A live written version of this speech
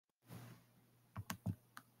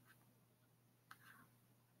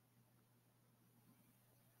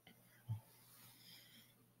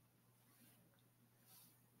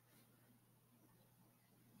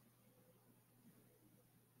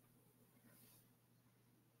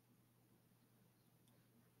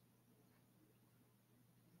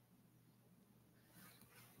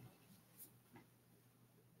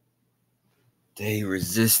They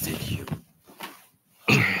resisted you,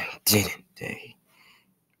 didn't they?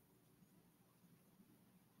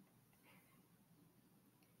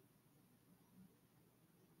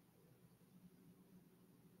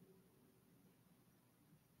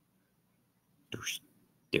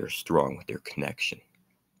 They're strong with their connection.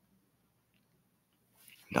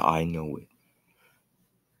 Now I know it.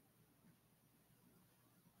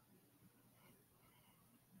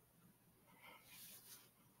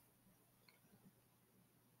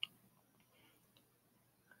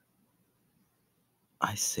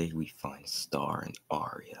 I say we find Star and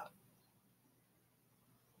Arya.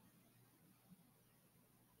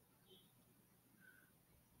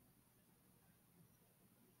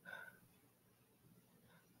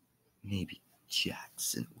 Maybe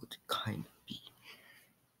Jackson would kind of be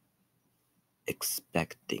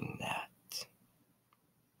expecting that.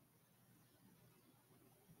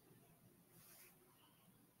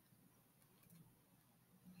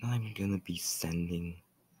 I'm gonna be sending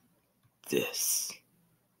this.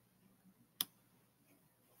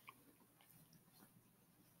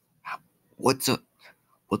 What's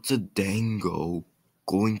a Dango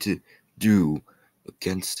going to do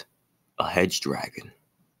against a hedge dragon?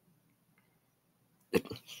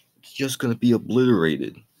 It's just gonna be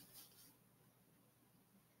obliterated.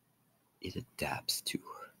 It adapts to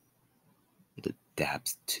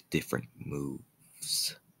different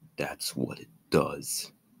moves. That's what it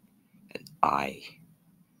does. And I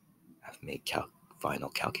have made final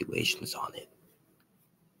calculations on it.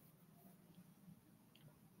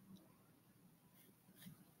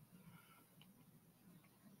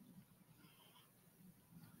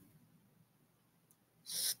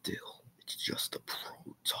 Still, it's just a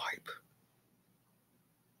prototype.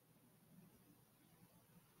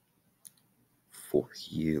 For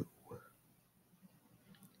you.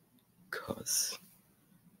 'Cause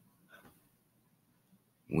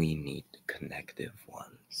we need the connective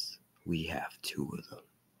ones. We have 2 of them.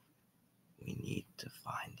 We need to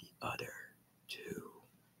find the other 2.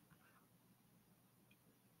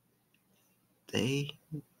 They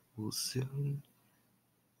will soon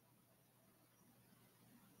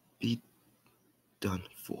be done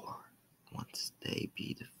for once they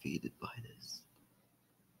be defeated by this.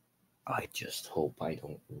 I just hope I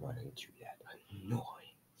don't run into that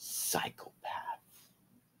annoying psychopath.